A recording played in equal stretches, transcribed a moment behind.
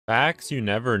Facts you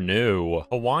never knew.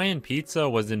 Hawaiian pizza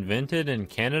was invented in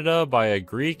Canada by a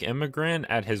Greek immigrant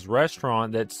at his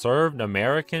restaurant that served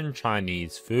American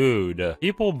Chinese food.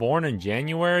 People born in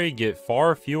January get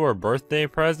far fewer birthday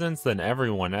presents than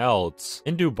everyone else.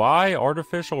 In Dubai,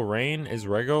 artificial rain is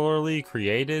regularly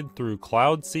created through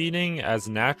cloud seeding as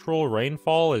natural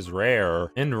rainfall is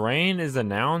rare, and rain is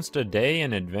announced a day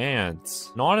in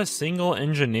advance. Not a single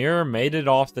engineer made it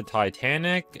off the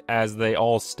Titanic, as they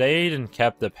all stayed and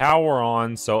kept the power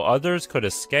on so others could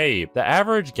escape. The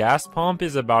average gas pump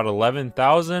is about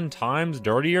 11,000 times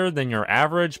dirtier than your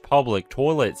average public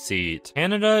toilet seat.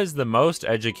 Canada is the most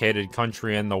educated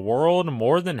country in the world.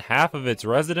 More than half of its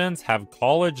residents have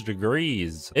college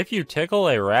degrees. If you tickle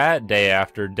a rat day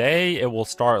after day, it will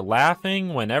start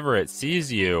laughing whenever it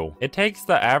sees you. It takes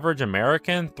the average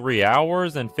American 3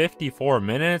 hours and 54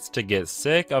 minutes to get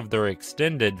sick of their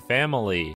extended family.